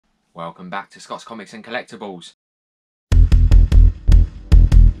Welcome back to Scott's Comics and Collectables.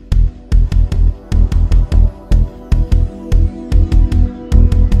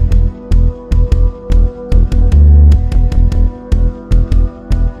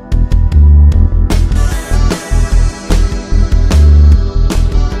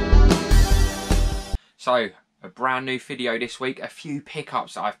 So, a brand new video this week, a few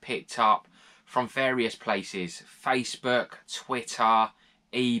pickups that I've picked up from various places, Facebook, Twitter,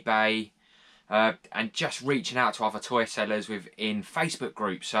 eBay, and just reaching out to other toy sellers within Facebook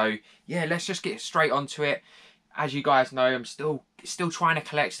groups. So yeah, let's just get straight onto it. As you guys know, I'm still trying to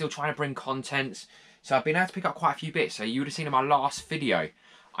collect, still trying to bring contents. So I've been able to pick up quite a few bits. So you would have seen in my last video,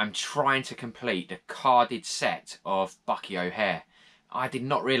 I'm trying to complete the carded set of Bucky O'Hare. I did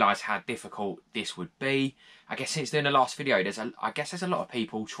not realise how difficult this would be. I guess since doing the last video, I guess there's a lot of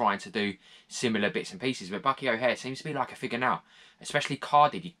people trying to do similar bits and pieces, but Bucky O'Hare seems to be like a figure now, especially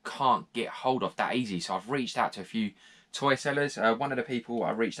carded. You can't get hold of that easy. So I've reached out to a few toy sellers. One of the people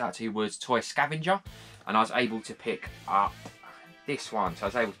I reached out to was Toy Scavenger, and I was able to pick up this one. So I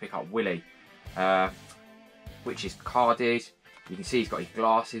was able to pick up Willy, which is carded. You can see he's got his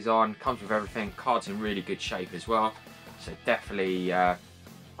glasses on, comes with everything. Card's in really good shape as well. So definitely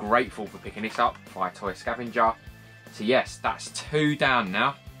grateful for picking this up by Toy Scavenger. So yes, that's 2 down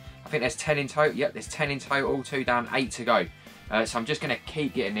now. I think there's 10 in total. Yep, there's 10 in total, 2 down, 8 to go. So I'm just going to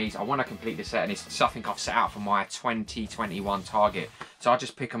keep getting these. I want to complete the set, and it's something I've set out for my 2021 target. So I'll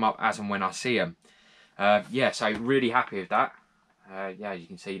just pick them up as and when I see them. Yeah, so really happy with that. Yeah, as you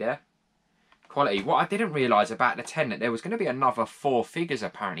can see there. Quality. What I didn't realise about the 10, that there was going to be another 4 figures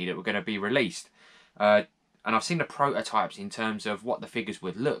apparently that were going to be released. And I've seen the prototypes in terms of what the figures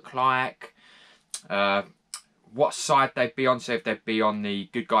would look like, what side they'd be on, so if they'd be on the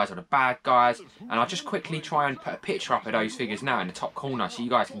good guys or the bad guys. And I'll just quickly try and put a picture up of those figures now in the top corner so you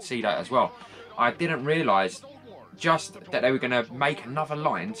guys can see that as well. I didn't realise just that they were going to make another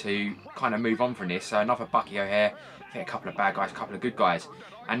line to kind of move on from this. So another Bucky O'Hare, a couple of bad guys, a couple of good guys.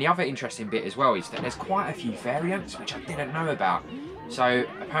 And the other interesting bit as well is that there's quite a few variants which I didn't know about. So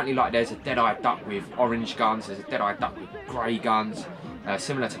apparently, like, there's a dead-eyed duck with orange guns, there's a dead-eyed duck with grey guns,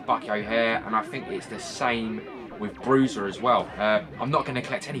 similar to Bucky O'Hare, and I think it's the same with Bruiser as well. I'm not going to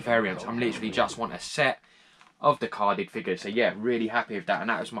collect any variants, I'm literally just want a set of the carded figures. So yeah, really happy with that, and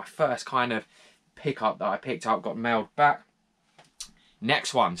that was my first kind of pickup that I picked up, got mailed back.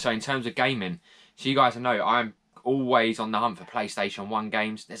 Next one, so in terms of gaming, so you guys know I'm always on the hunt for PlayStation 1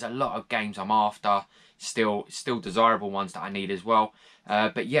 games. There's a lot of games I'm after, still desirable ones that I need as well.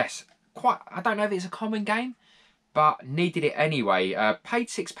 But yes, I don't know if it's a common game, but needed it anyway. Paid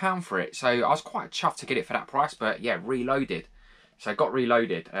 £6 for it, so I was quite chuffed to get it for that price. But yeah, reloaded. So I got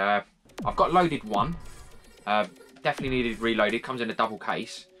reloaded. I've got loaded one. Definitely needed reloaded. Comes in a double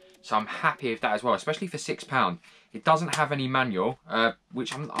case, so I'm happy with that as well, especially for £6. It doesn't have any manual,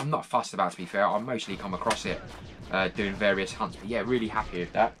 which I'm not fussed about, to be fair. I've mostly come across it doing various hunts, but yeah, really happy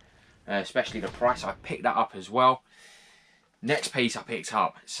with that. Especially the price. I picked that up as well. Next piece I picked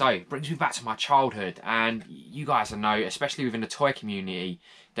up, so it brings me back to my childhood, and you guys know, especially within the toy community,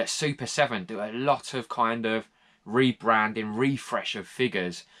 that Super 7 do a lot of kind of rebranding, refresh of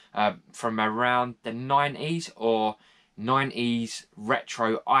figures from around the 90s or 90s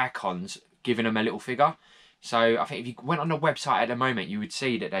retro icons, giving them a little figure. So I think if you went on the website at the moment, you would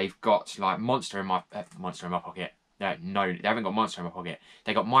see that they've got like Monster in my pocket. No, they haven't got Monster in my pocket.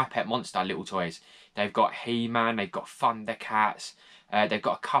 They got My Pet Monster little toys. They've got He-Man. They've got Thundercats. They've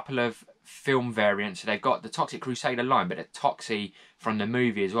got a couple of film variants. So they've got the Toxic Crusader line, but the Toxie from the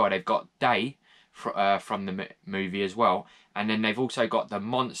movie as well. They've got Day from the movie as well, and then they've also got the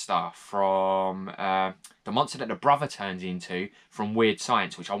monster from the monster that the brother turns into from Weird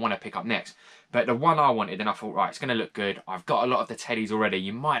Science, which I want to pick up next. But the one I wanted, and I thought, right, it's going to look good. I've got a lot of the teddies already.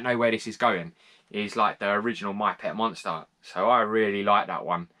 You might know where this is going. Is like the original My Pet Monster. So I really like that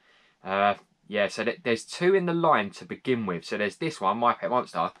one. Yeah, so there's 2 in the line to begin with. So there's this one, My Pet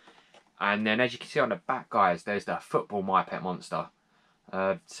Monster. And then as you can see on the back, guys, there's the football My Pet Monster.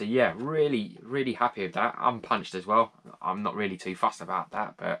 So yeah, really happy with that. Unpunched as well. I'm not really too fussed about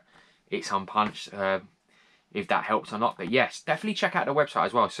that, but it's unpunched. If that helps or not. But yes, definitely check out the website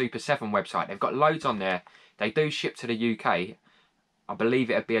as well, Super 7 website. They've got loads on there. They do ship to the UK. I believe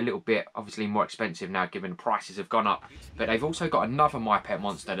it'd be a little bit obviously more expensive now given prices have gone up. But they've also got another My Pet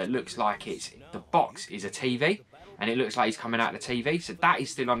Monster that looks like the box is a TV, and it looks like he's coming out of the TV. So that is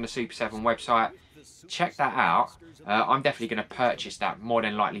still on the Super 7 website. Check that out. I'm definitely going to purchase that more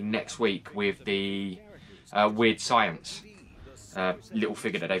than likely next week with the Weird Science little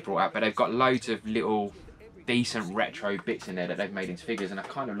figure that they brought out. But they've got loads of little decent retro bits in there that they've made into figures, and I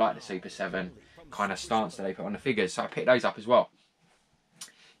kind of like the Super 7 kind of stance that they put on the figures, so I picked those up as well.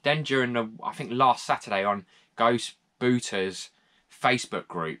 Then during the, I think last Saturday on Ghostbooters Facebook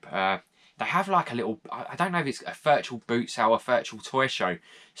group, they have like a little, I don't know if it's a virtual boot sale or virtual toy show.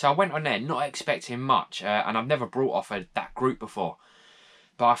 So I went on there not expecting much, and I've never brought off that group before.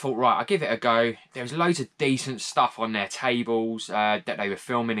 But I thought, right, I'll give it a go. There was loads of decent stuff on their tables that they were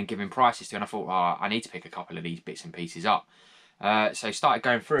filming and giving prices to, and I thought, oh, I need to pick a couple of these bits and pieces up. So started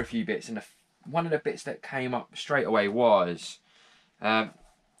going through a few bits, and one of the bits that came up straight away was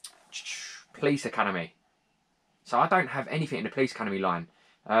Police Academy. So I don't have anything in the Police Academy line.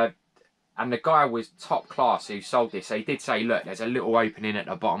 And the guy was top class who sold this. So he did say, look, there's a little opening at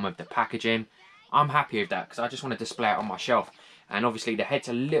the bottom of the packaging. I'm happy with that because I just want to display it on my shelf. And obviously the head's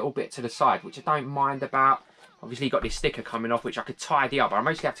a little bit to the side, which I don't mind about. Obviously you got this sticker coming off, which I could tidy up. I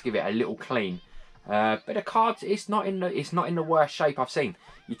mostly have to give it a little clean. But the cards, it's not in the worst shape I've seen.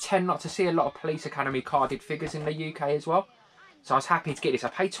 You tend not to see a lot of Police Academy carded figures in the UK as well. So I was happy to get this. I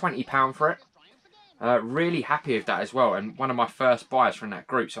paid £20 for it. Really happy with that as well, and one of my first buys from that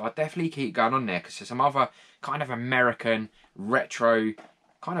group. So I definitely keep going on there because there's some other kind of American retro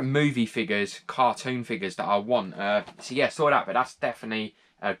kind of movie figures, cartoon figures that I want. So yeah, saw that, but that's definitely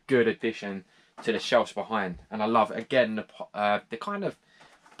a good addition to the shelves behind. And I love, again, the kind of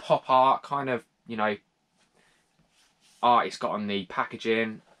pop art, kind of, you know, art it's got on the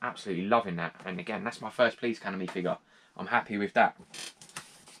packaging. Absolutely loving that. And again, that's my first Police Academy figure. I'm happy with that.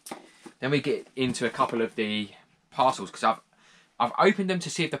 Then we get into a couple of the parcels because I've opened them to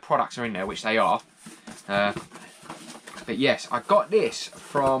see if the products are in there, which they are. But yes, I got this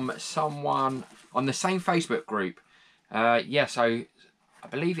from someone on the same Facebook group. Yeah, so I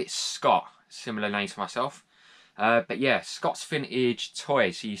believe it's Scott, similar name to myself. But yeah, Scott's Vintage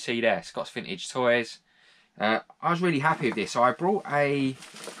Toys. So you see there, Scott's Vintage Toys. I was really happy with this. So I brought a...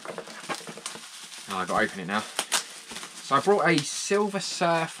 Oh, I've got to open it now. So I brought a Silver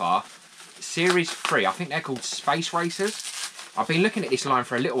Surfer Series 3. I think they're called Space Racers. I've been looking at this line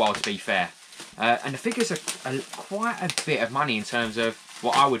for a little while, to be fair. And the figures are quite a bit of money in terms of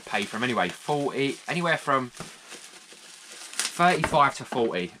what I would pay for them anyway. 40, anywhere from 35 to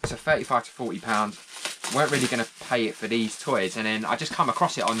 40. So 35 to 40 pounds. Weren't really going to pay it for these toys. And then I just come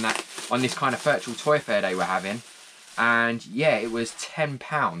across it on this kind of virtual toy fair they were having. And yeah, it was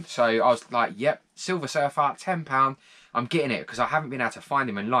 £10. So I was like, yep, Silver Surfer, £10. I'm getting it because I haven't been able to find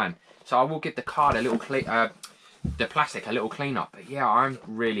him in line. So I will give the card a little the plastic a little clean up. But yeah, I'm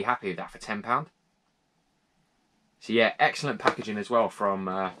really happy with that for £10. So yeah, excellent packaging as well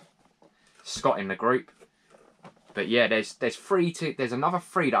from Scott in the group. But yeah, there's another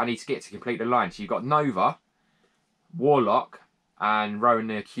 3 that I need to get to complete the line. So you've got Nova, Warlock, and Rowan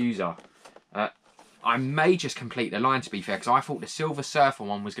the Accuser. I may just complete the line, to be fair, because I thought the Silver Surfer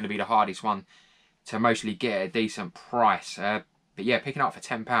one was going to be the hardest one to mostly get at a decent price. But yeah, picking up for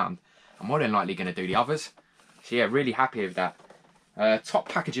 £10, I'm more than likely going to do the others. So yeah, really happy with that. Top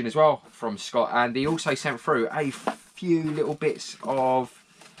packaging as well from Scott, and he also sent through a few little bits of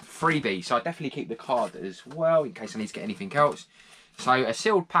freebie. So I definitely keep the card as well in case I need to get anything else. So a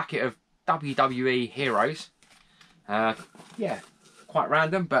sealed packet of WWE Heroes. Yeah, quite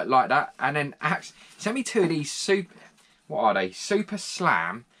random, but like that. And then sent me 2 of these what are they? Super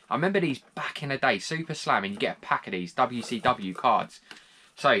Slam. I remember these back in the day, Super Slam, and you get a pack of these WCW cards.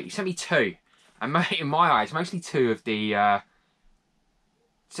 So he sent me 2, and in my eyes, mostly 2 of the.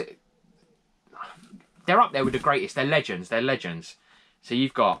 They're up there with the greatest. They're legends. They're legends. So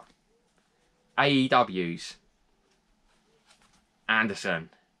you've got AEW's Anderson,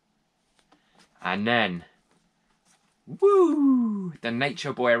 and then woo, the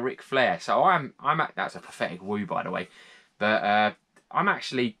Nature Boy Ric Flair. So that's a pathetic woo, by the way, but I'm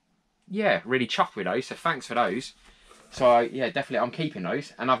actually, yeah, really chuffed with those. So thanks for those. So yeah, definitely I'm keeping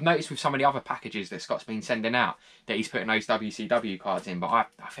those. And I've noticed with some of the other packages that Scott's been sending out that he's putting those WCW cards in. But I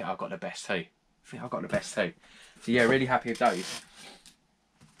think I've got the best 2. So yeah, really happy with those.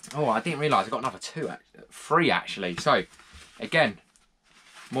 Oh, I didn't realise I got another 3 actually. So again,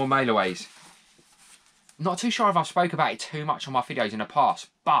 more mailaways. Not too sure if I've spoke about it too much on my videos in the past,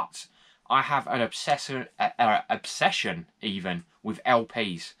 but I have an obsession even with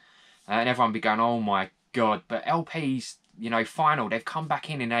LPs. And everyone be going, oh my God, but LPs, you know, final, they've come back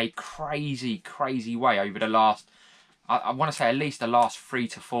in a crazy, crazy way over the last, I want to say at least the last 3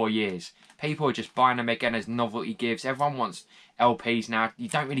 to 4 years. People are just buying them again as novelty gifts. Everyone wants LPs now. You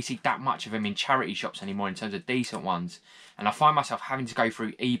don't really see that much of them in charity shops anymore in terms of decent ones. And I find myself having to go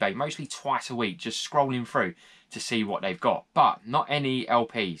through eBay mostly twice a week, just scrolling through to see what they've got. But not any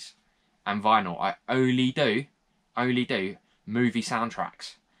LPs. and vinyl. I only do movie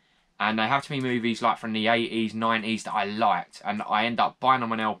soundtracks. And they have to be movies like from the 80s, 90s that I liked. And I end up buying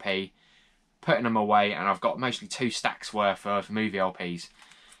them on LP, putting them away, and I've got mostly 2 stacks worth of movie LPs.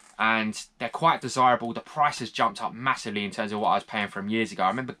 And they're quite desirable. The price has jumped up massively in terms of what I was paying for them years ago. I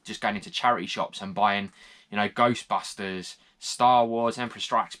remember just going into charity shops and buying, you know, Ghostbusters, Star Wars, Emperor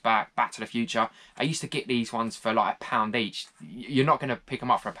Strikes Back, Back to the Future. I used to get these ones for like £1 each. You're not going to pick them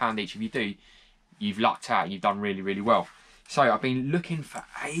up for £1 each. If you do, you've lucked out. You've done really, really well. So I've been looking for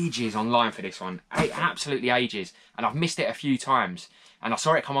ages online for this one. Absolutely ages. And I've missed it a few times. And I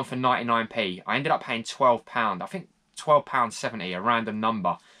saw it come on for 99p. I ended up paying £12. I think £12.70, a random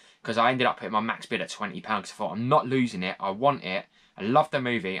number. Because I ended up putting my max bid at £20 because I thought, I'm not losing it. I want it. I love the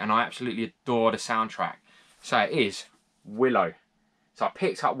movie and I absolutely adore the soundtrack. So it is Willow. So I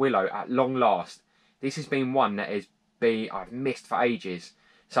picked up Willow at long last. This has been one that I've missed for ages.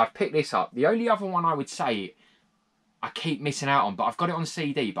 So I've picked this up. The only other one I would say I keep missing out on, but I've got it on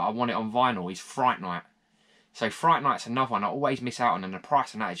CD, but I want it on vinyl, is Fright Night. So Fright Night's another one I always miss out on, and the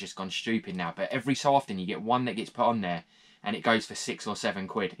price on that has just gone stupid now. But every so often you get one that gets put on there and it goes for £6 or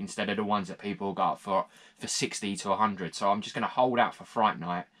 £7 instead of the ones that people got for 60 to 100. So I'm just going to hold out for Fright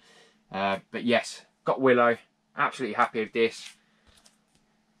Night. But yes, got Willow. Absolutely happy with this.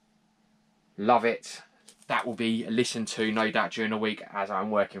 Love it. That will be listened to, no doubt, during the week as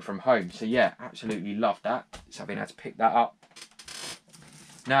I'm working from home. So yeah, absolutely love that. So I've been able to pick that up.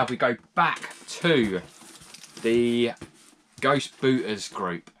 Now if we go back to the Ghostbooters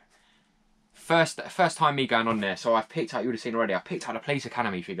group. First time me going on there, so I've picked up, you would have seen already, I picked up the Police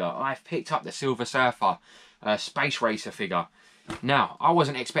Academy figure. I've picked up the Silver Surfer Space Racer figure. Now, I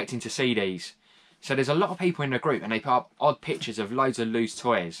wasn't expecting to see these. So there's a lot of people in the group and they put up odd pictures of loads of loose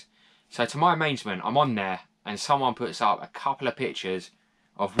toys. So to my amazement, I'm on there and someone puts up a couple of pictures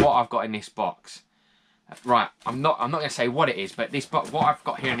of what I've got in this box. Right, I'm not going to say what it is, but what I've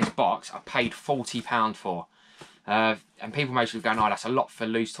got here in this box, I paid £40 for. And people mostly going, oh, that's a lot for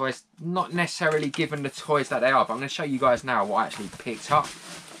loose toys. Not necessarily given the toys that they are, but I'm going to show you guys now what I actually picked up.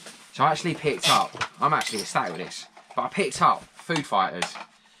 So I actually picked up, I'm actually ecstatic with this, but I picked up Food Fighters.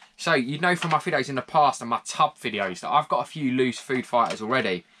 So you know from my videos in the past and my tub videos that I've got a few loose Food Fighters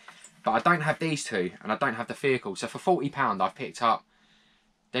already, but I don't have these two and I don't have the vehicle. So for £40 I've picked up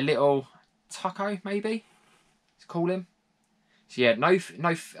the little Tucko, maybe let's call him. So yeah,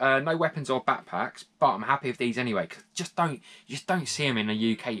 no weapons or backpacks, but I'm happy with these anyway. Cause you just don't see them in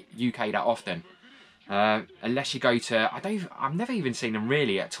the UK that often, unless you go to I've never even seen them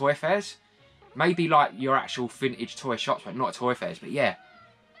really at toy fairs. Maybe like your actual vintage toy shops, but not at toy fairs. But yeah,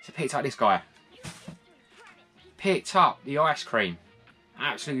 so picked up this guy. Picked up the ice cream.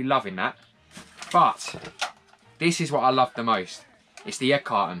 Absolutely loving that. But this is what I love the most. It's the egg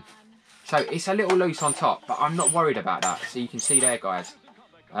carton. So it's a little loose on top, but I'm not worried about that. So you can see there, guys.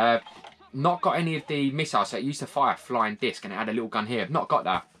 Not got any of the missiles. So it used to fire a flying disc and it had a little gun here. Not got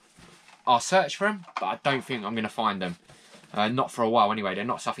that. I'll search for them, but I don't think I'm going to find them. Not for a while anyway. They're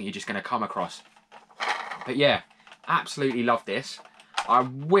not something you're just going to come across. But yeah, absolutely love this. I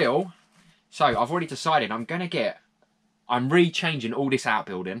will. So I've already decided I'm re-changing all this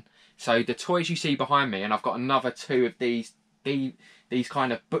outbuilding. So the toys you see behind me, and I've got another 2 of these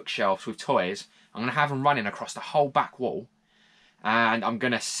kind of bookshelves with toys. I'm going to have them running across the whole back wall. And I'm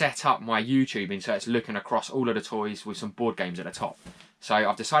going to set up my YouTubing so it's looking across all of the toys with some board games at the top. So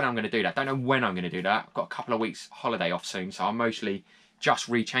I've decided I'm going to do that. Don't know when I'm going to do that. I've got a couple of weeks holiday off soon, so I'll mostly just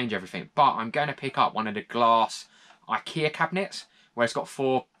rechange everything. But I'm going to pick up one of the glass IKEA cabinets where it's got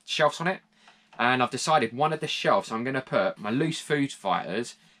 4 shelves on it. And I've decided one of the shelves I'm going to put my loose Food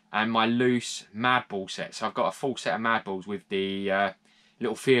Fighters and my loose Mad Ball set. So I've got a full set of Mad Balls with the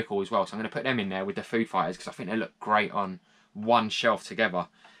little vehicle as well. So I'm going to put them in there with the Food Fighters because I think they look great on one shelf together.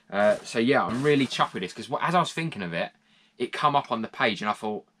 So yeah, I'm really chuffed with this because as I was thinking of it, it come up on the page and I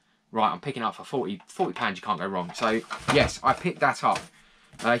thought, right, I'm picking it up for £40, you can't go wrong. So yes, I picked that up.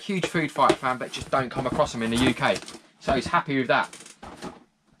 Huge Food Fighter fan, but just don't come across them in the UK. So he's happy with that.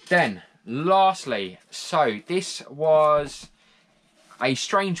 Then, lastly, so this was a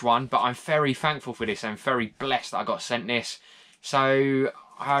strange one, but I'm very thankful for this and very blessed that I got sent this. So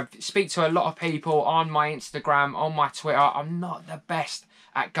I speak to a lot of people on my Instagram, on my Twitter. I'm not the best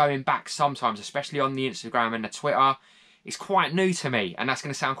at going back sometimes, especially on the Instagram and the Twitter. It's quite new to me, and that's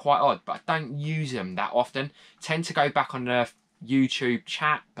going to sound quite odd, but I don't use them that often. Tend to go back on the YouTube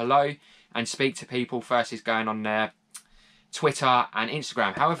chat below and speak to people versus going on their Twitter and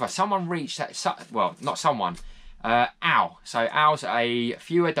Instagram. However, someone reached out, well, not someone, Al. So Al's a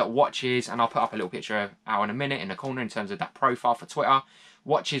viewer that watches, and I'll put up a little picture of Al in a minute in the corner in terms of that profile for Twitter.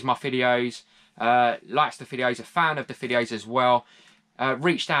 watches my videos, likes the videos, a fan of the videos as well,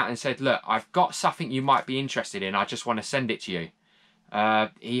 reached out and said, look, I've got something you might be interested in. I just want to send it to you.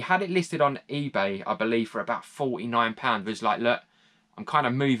 He had it listed on eBay, I believe, for about £49. Was like, look, I'm kind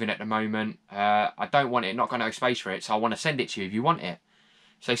of moving at the moment. I don't want it, not got no space for it, so I want to send it to you if you want it.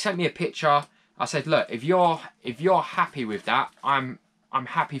 So he sent me a picture. I said, look, if you're happy with that, I'm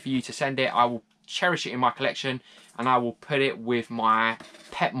happy for you to send it. I will cherish it in my collection, and I will put it with my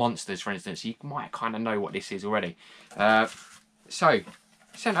pet monsters, for instance. You might kind of know what this is already. So,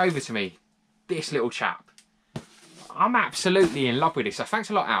 sent over to me this little chap. I'm absolutely in love with this. So thanks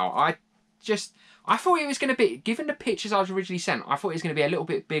a lot, Al. I thought it was going to be, given the pictures I was originally sent, I thought it was going to be a little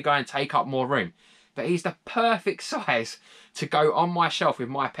bit bigger and take up more room. But he's the perfect size to go on my shelf with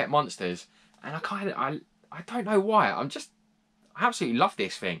my pet monsters. And I don't know why. I absolutely love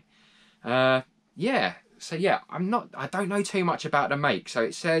this thing. Yeah. So yeah, I don't know too much about the make. So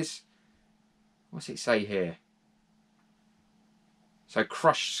it says, what's it say here? So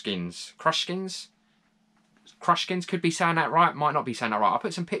Crush Skins, could be saying that right, might not be saying that right. I'll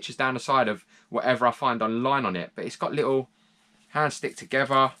put some pictures down the side of whatever I find online on it, but it's got little hands stick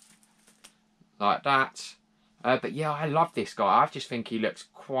together like that. But yeah, I love this guy. I just think he looks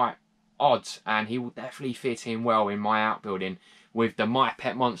quite odd, and he will definitely fit in well in my outbuilding with the My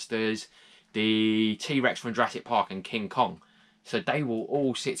Pet Monsters, the T-Rex from Jurassic Park, and King Kong. So they will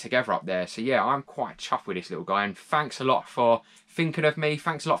all sit together up there. So yeah, I'm quite chuffed with this little guy, and thanks a lot for thinking of me.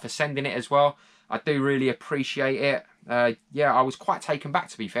 Thanks a lot for sending it as well. I do really appreciate it. Yeah, I was quite taken back,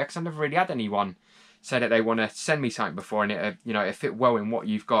 to be fair, because I've never really had anyone say that they want to send me something before, and it, you know, it fit well in what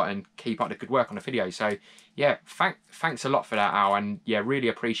you've got and keep up the good work on the video. So yeah, thanks a lot for that, Al, and yeah, really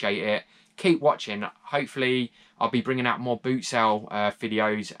appreciate it. Keep watching. Hopefully I'll be bringing out more boot sale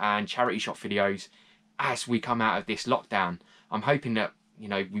videos and charity shop videos as we come out of this lockdown. I'm hoping that, you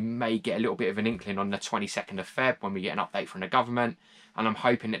know, we may get a little bit of an inkling on the 22nd of Feb when we get an update from the government, and I'm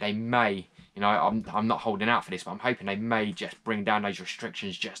hoping that they may, you know, I'm not holding out for this, but I'm hoping they may just bring down those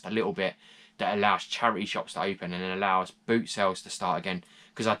restrictions just a little bit, that allows charity shops to open and allows boot sales to start again.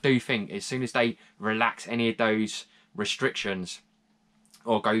 Because I do think as soon as they relax any of those restrictions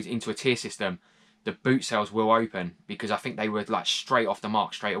or goes into a tier system, the boot sales will open, because I think they were like straight off the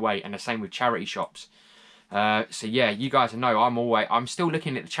mark straight away, and the same with charity shops. So yeah, you guys know I'm still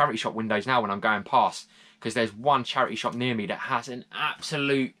looking at the charity shop windows now when I'm going past, because there's one charity shop near me that has an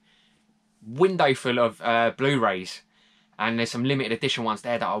absolute window full of Blu-rays, and there's some limited edition ones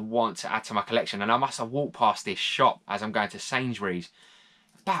there that I want to add to my collection. And I must have walked past this shop as I'm going to Sainsbury's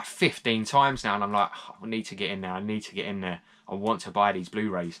about 15 times now, and I'm like, oh, I need to get in there, I need to get in there, I want to buy these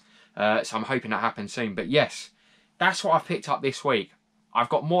Blu-rays. So I'm hoping that happens soon. But yes, that's what I've picked up this week. I've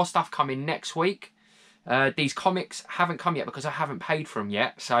got more stuff coming next week. These comics haven't come yet because I haven't paid for them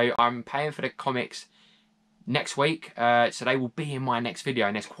yet, so I'm paying for the comics next week, so they will be in my next video,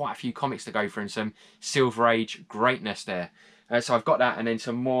 and there's quite a few comics to go through and some Silver Age greatness there. So I've got that, and then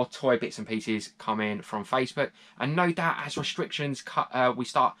some more toy bits and pieces coming from Facebook, and no doubt as restrictions we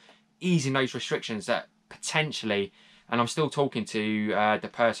start easing those restrictions, that potentially, and I'm still talking to the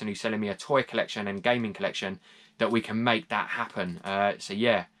person who's selling me a toy collection and gaming collection, that we can make that happen. So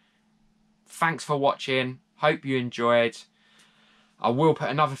yeah, thanks for watching, hope you enjoyed. I will put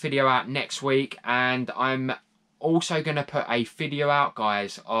another video out next week, and I'm also going to put a video out,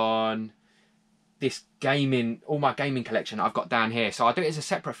 guys, on this gaming, all my gaming collection I've got down here. So I'll do it as a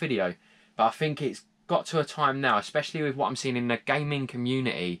separate video, but I think it's got to a time now, especially with what I'm seeing in the gaming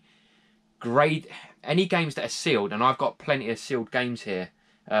community, any games that are sealed, and I've got plenty of sealed games here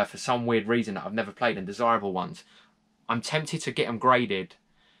for some weird reason that I've never played, and desirable ones. I'm tempted to get them graded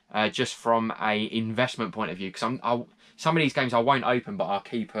just from a investment point of view, because some of these games I won't open, but I'll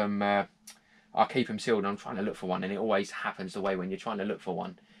keep them sealed. I'm trying to look for one, and it always happens the way when you're trying to look for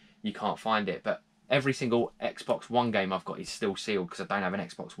one, you can't find it. But every single Xbox One game I've got is still sealed because I don't have an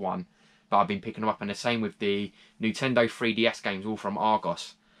Xbox One. But I've been picking them up, and the same with the Nintendo 3DS games, all from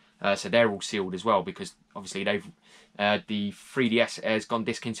Argos. So they're all sealed as well, because obviously the 3DS has gone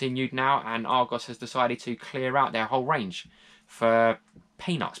discontinued now, and Argos has decided to clear out their whole range for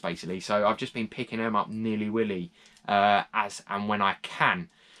peanuts, basically. So I've just been picking them up nilly-willy as and when I can.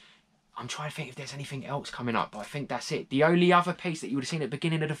 I'm trying to think if there's anything else coming up, but I think that's it. The only other piece that you would have seen at the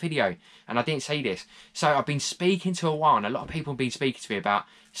beginning of the video, and I didn't say this, so I've been speaking to a while, and a lot of people have been speaking to me about,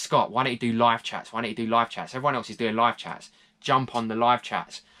 Scott, why don't you do live chats? Why don't you do live chats? Everyone else is doing live chats. Jump on the live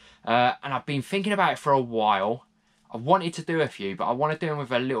chats. And I've been thinking about it for a while. I wanted to do a few, but I want to do them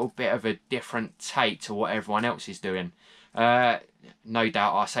with a little bit of a different take to what everyone else is doing. No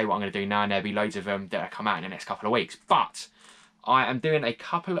doubt I'll say what I'm going to do now, and there'll be loads of them that will come out in the next couple of weeks. But I am doing a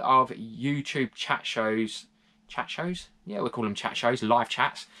couple of YouTube chat shows. Chat shows? Yeah, we call them chat shows, live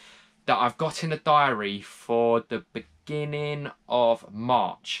chats, that I've got in the diary for the beginning of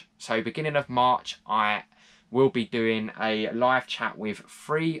March. So beginning of March, I will be doing a live chat with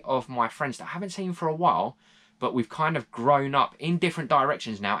 3 of my friends that I haven't seen for a while, but we've kind of grown up in different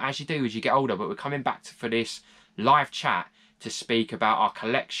directions now, as you do as you get older. But we're coming back for this live chat to speak about our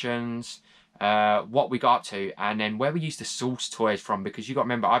collections, what we got up to, and then where we used to source toys from. Because you got to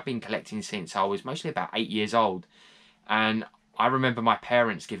remember, I've been collecting since I was mostly about 8 years old, and I remember my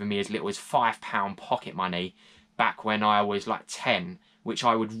parents giving me as little as £5 pocket money back when I was like 10, which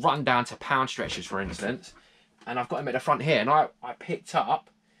I would run down to pound stretchers, for instance. And I've got them at the front here, and I picked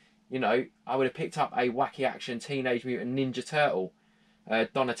up, you know, I would have picked up a Wacky Action Teenage Mutant Ninja Turtle,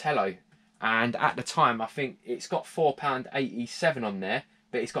 Donatello. And at the time, I think it's got £4.87 on there,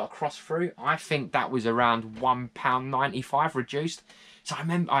 but it's got a cross through. I think that was around £1.95 reduced. So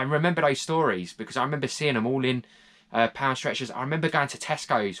I remember those stories because I remember seeing them all in pound stretchers. I remember going to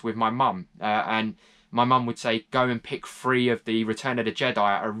Tesco's with my mum, and my mum would say, go and pick 3 of the Return of the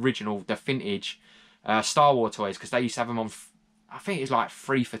Jedi original, the vintage Star Wars toys, because they used to have them on, I think it was like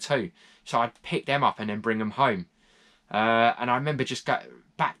 3 for 2. So I'd pick them up and then bring them home. And I remember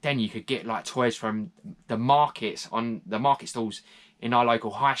back then you could get like toys from the markets, on the market stalls in our local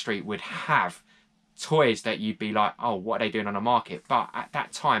high street would have toys that you'd be like, oh, what are they doing on the market? But at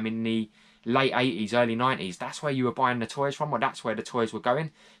that time in the late 80s, early 90s, that's where you were buying the toys from, or that's where the toys were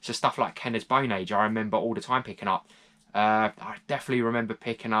going. So stuff like Kenner's Bone Age, I remember all the time picking up. I definitely remember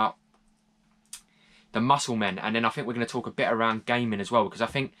picking up the Muscle Men, and then I think we're going to talk a bit around gaming as well, because I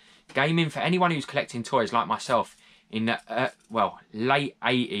think gaming, for anyone who's collecting toys like myself, in the late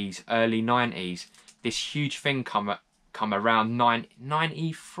 80s, early 90s, this huge thing come around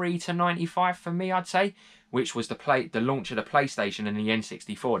 93 to 95 for me, I'd say, which was the launch of the PlayStation and the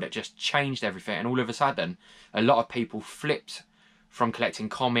N64 that just changed everything. And all of a sudden, a lot of people flipped from collecting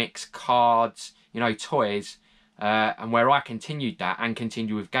comics, cards, you know, toys, and where I continued that and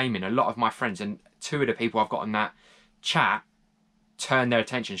continued with gaming. A lot of my friends, and 2 of the people I've got on that chat, turned their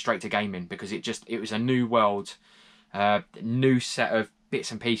attention straight to gaming, because it was a new world, new set of bits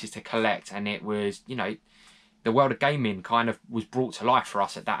and pieces to collect, and it was, you know, the world of gaming kind of was brought to life for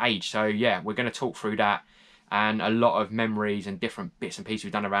us at that age. So yeah, we're going to talk through that and a lot of memories and different bits and pieces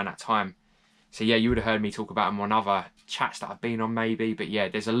we've done around that time. So yeah, you would have heard me talk about them on other chats that I've been on maybe, but yeah,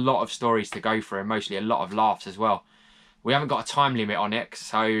 there's a lot of stories to go through and mostly a lot of laughs as well. We haven't got a time limit on it,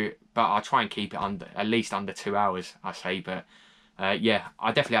 so but I'll try and keep it at least under 2 hours, I say. But yeah,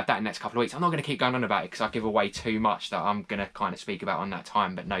 I definitely have that in the next couple of weeks. I'm not going to keep going on about it because I give away too much that I'm going to kind of speak about on that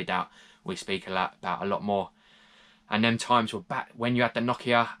time, but no doubt we speak about a lot more. And them times were back when you had the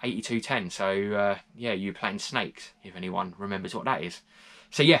Nokia 8210. So yeah, you were playing Snakes, if anyone remembers what that is.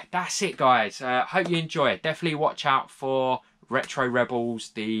 So yeah, that's it, guys. Hope you enjoy it. Definitely watch out for Retro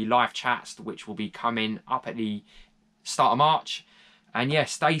Rebels, the live chats, which will be coming up at the start of March. And yeah,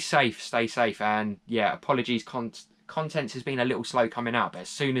 stay safe. And yeah, apologies, content has been a little slow coming out, but as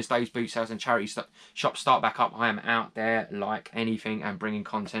soon as those boot sales and charity shops start back up, I am out there like anything and bringing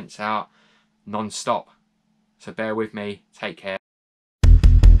contents out non-stop. So bear with me. Take care.